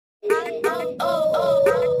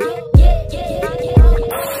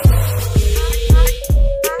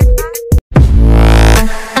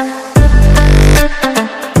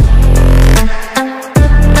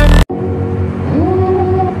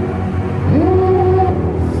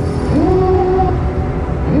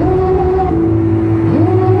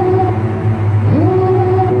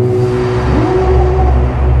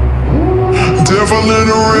Devil in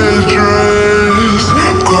a red dress,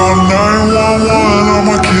 call 911, I'm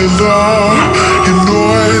a killer. You know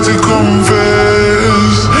I hate to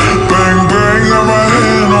confess. Bang bang, got my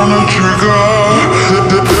hand on the trigger.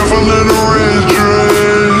 The devil in a red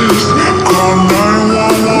dress, call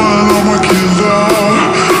 911, I'm a killer.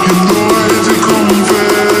 You know I hate to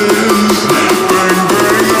confess. Bang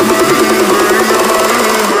bang, got my hand,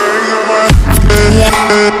 bang, got my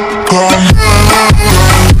hand, call 911.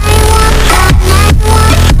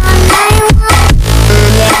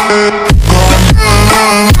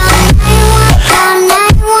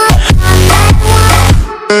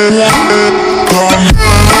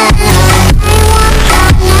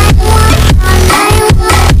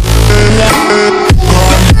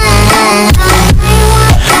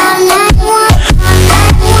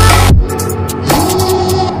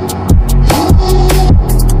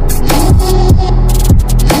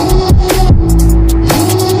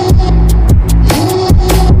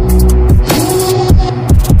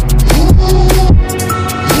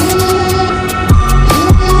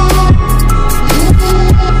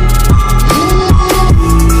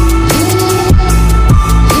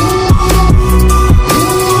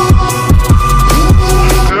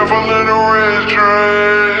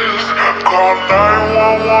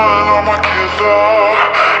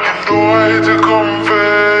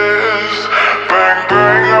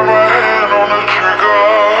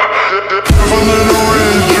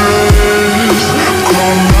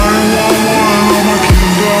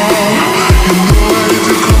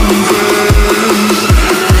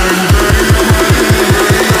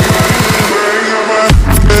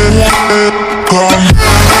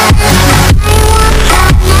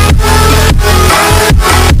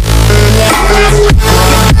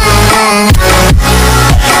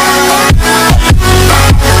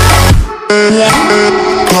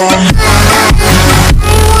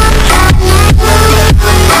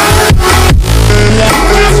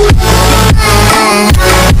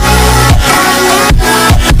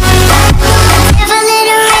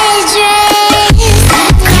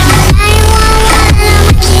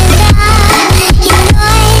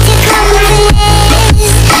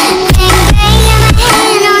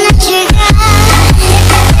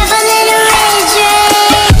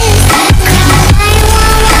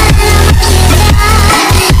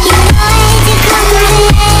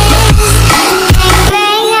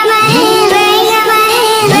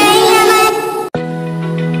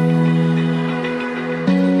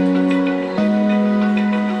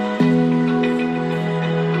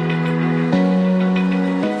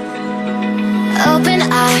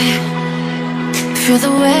 Feel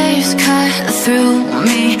the waves cut through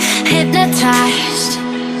me, hypnotized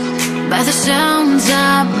by the sounds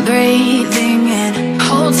I'm breathing in.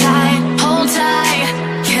 Hold tight,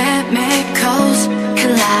 chemicals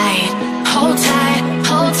collide. Hold tight,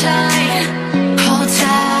 hold tight, hold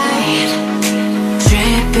tight.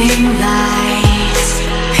 Dripping lights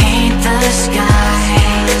paint the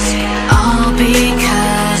skies, all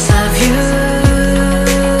because of you.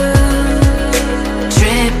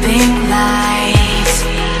 Dripping lights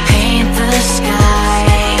paint the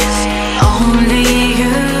skies, only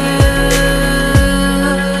you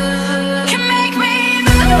can make me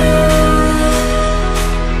move.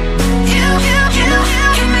 You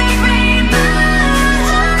can make me move.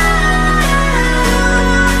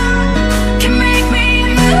 Can make me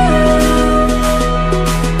move.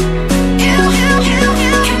 You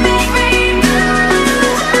can make me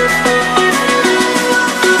move.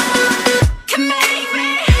 Can make me.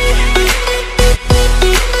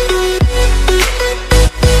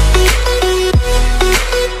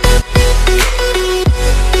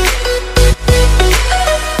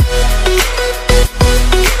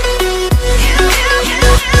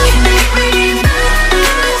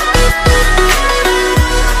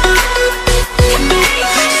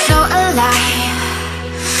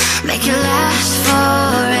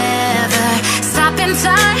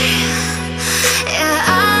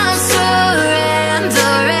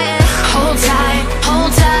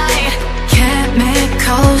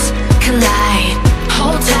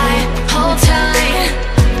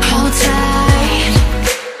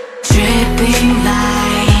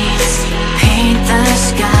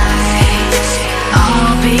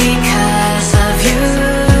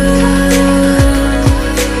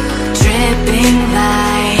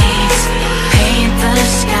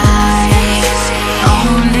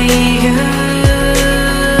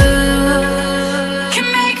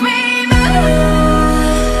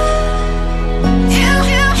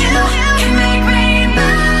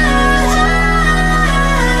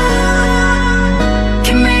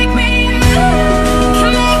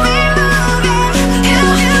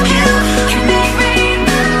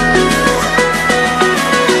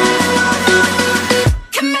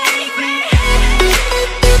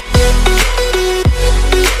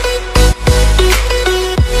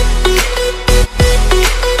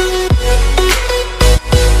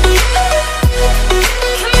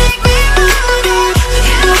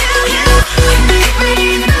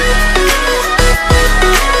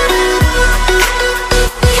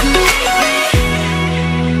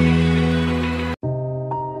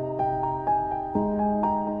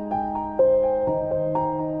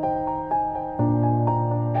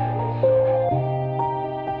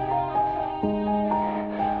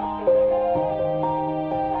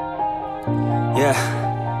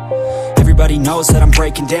 yeah. Everybody knows that I'm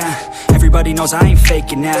breaking down. Everybody knows I ain't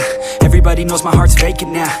faking now. Everybody knows my heart's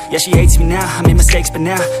vacant now. Yeah, she hates me now, I made mistakes but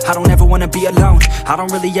now I don't ever wanna be alone. I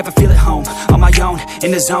don't really ever feel at home. On my own,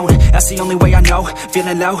 in the zone, that's the only way I know.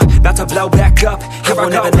 Feeling low, about to blow back up. Here I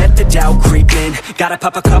won't ever let the doubt creep in. Gotta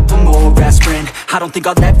pop a couple more aspirin. I don't think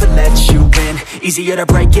I'll ever let you in. Easier to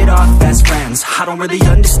break it off as friends. I don't really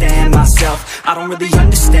understand myself. I don't really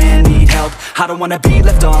understand, need help. I don't wanna be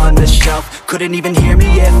left on the shelf. Couldn't even hear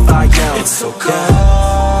me if I yelled. It's so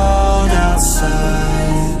cold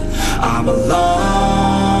outside, I'm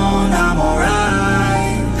alone, I'm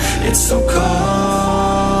alright. It's so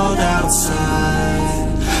cold outside,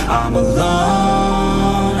 I'm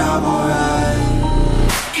alone, I'm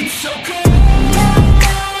alright. It's so cold.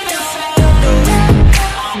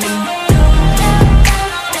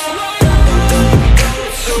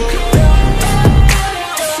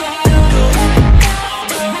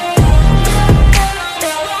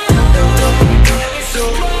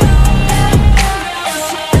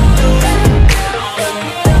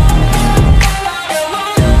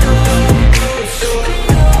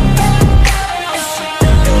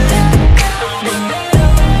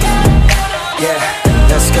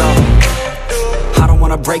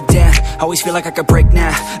 Break down, always feel like I could break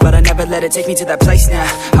now, but I never let it take me to that place now.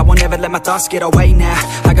 I won't ever let my thoughts get away now.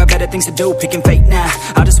 I got better things to do, picking fate now.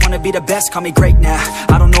 I just wanna be the best, call me great now.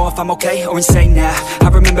 I don't know if I'm okay or insane now. I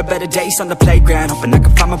remember better days on the playground, hoping I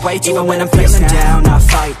can find my way to even when I'm feeling down, I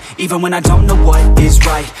fight, even when I don't know what is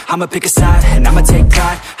right. I'ma pick a side, and I'ma take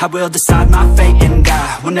pride. I will decide my fate, and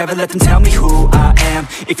I will never let them tell me who I am.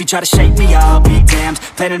 If you try to shake me, I'll be damned.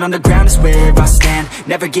 Planet on the ground is where I stand.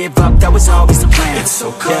 Never give up, that was always the plan. It's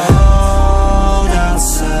so cold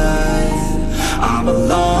outside, I'm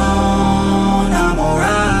alone, I'm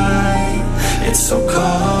alright. It's so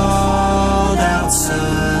cold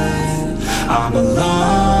outside, I'm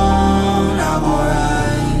alone, I'm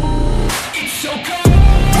alright. It's so cold.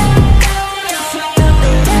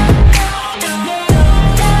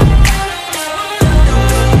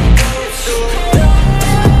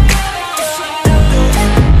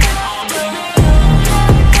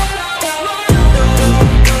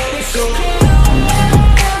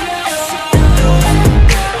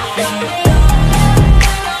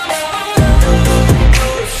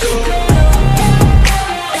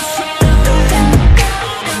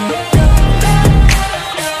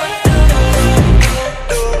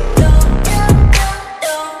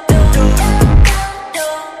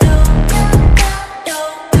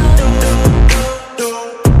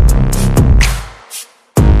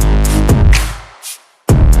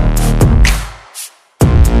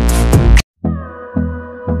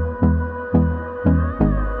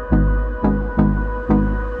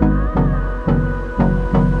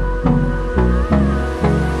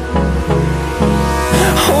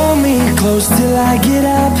 Till I get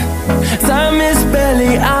up, time is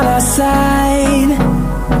barely on our side.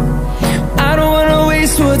 I don't wanna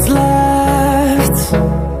waste what's left.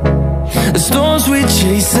 The storms we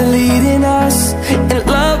chase are leading us, and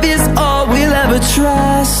love is all we'll ever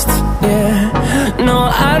trust. Yeah, no,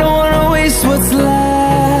 I don't wanna waste what's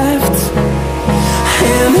left.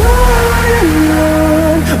 And on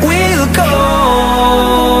we'll go,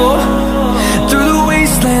 through the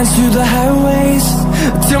wastelands, through the highways,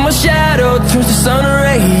 till my shadow turns to sun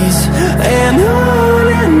rays. And on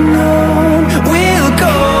we'll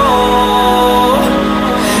go,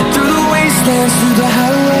 through the wastelands, through the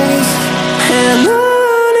highways, and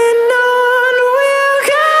on we'll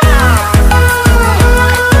go.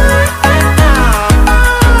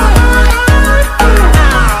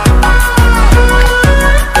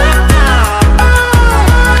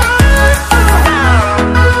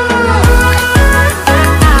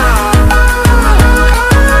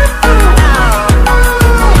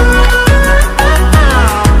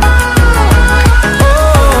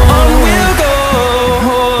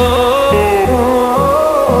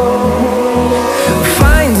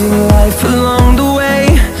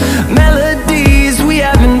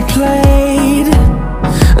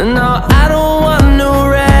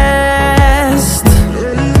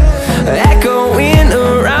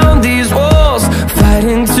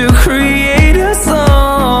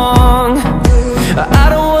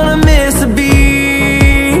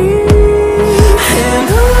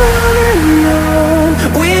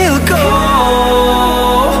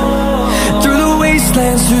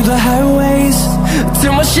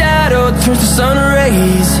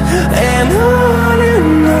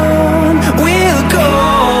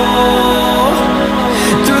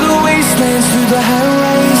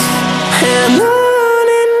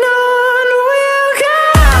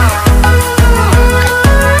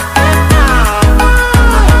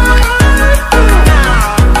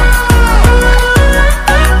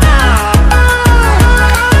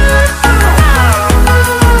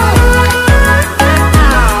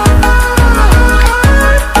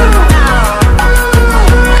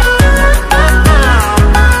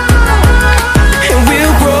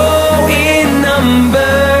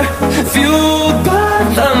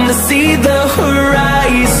 to see the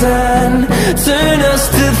horizon, turn us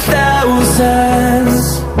to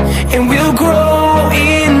thousands, and we'll grow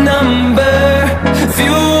in number,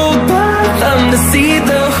 fueled by them to see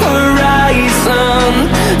the horizon,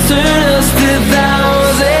 turn us to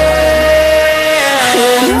thousands,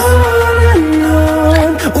 and on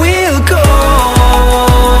we'll go,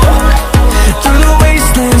 through the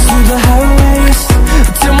wastelands, through the highways,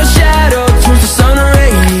 till my shadow turns to sun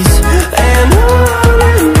rays, and on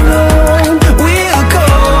we'll go,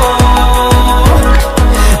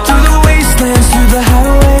 through the wastelands, through the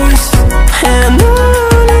highways, and on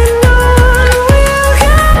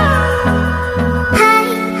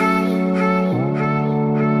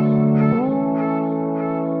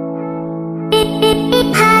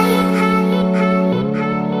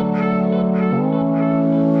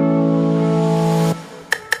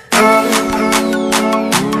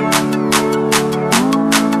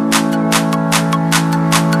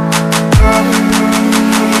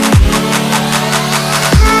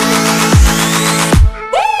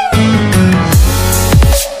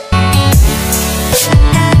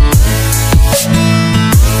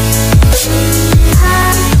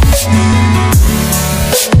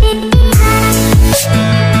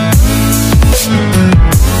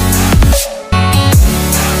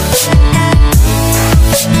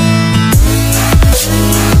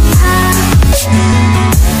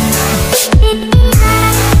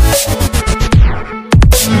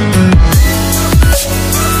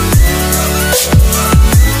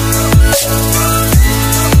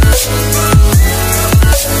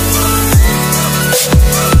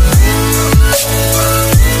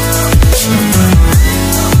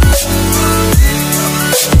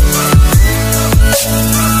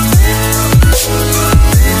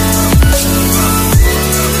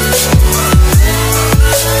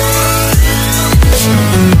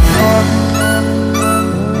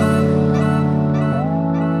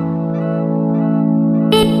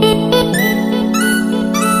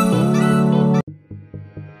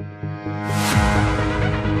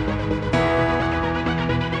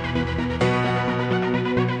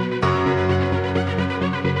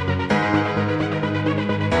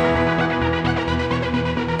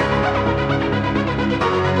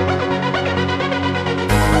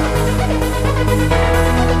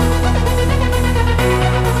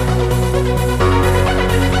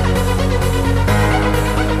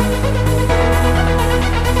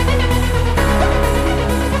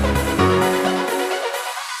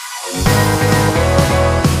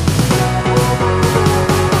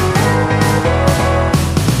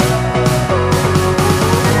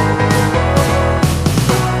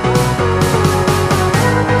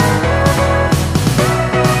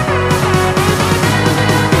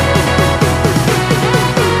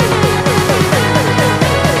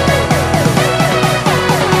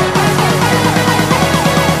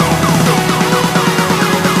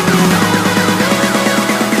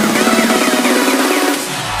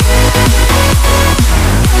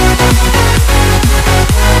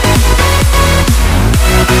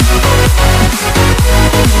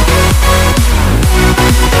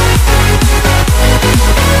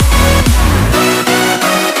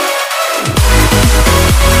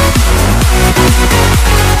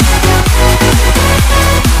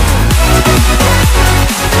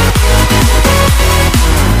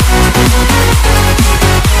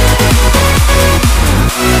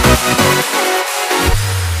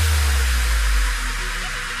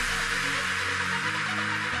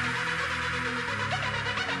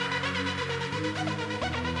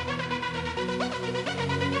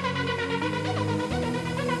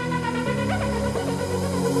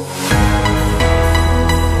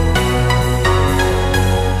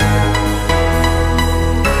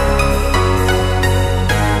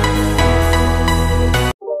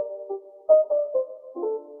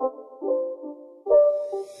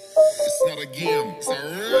game. It's a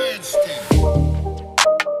rich thing.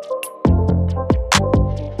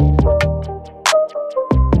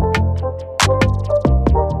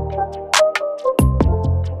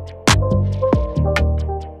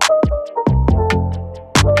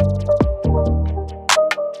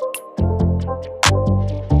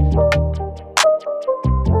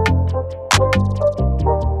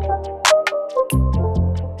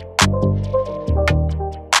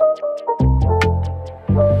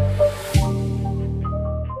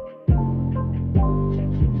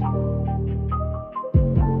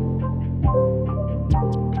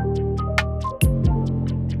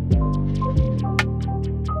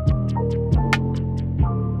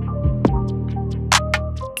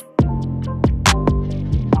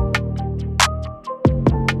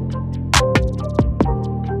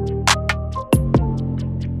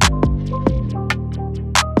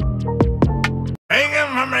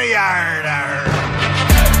 yard.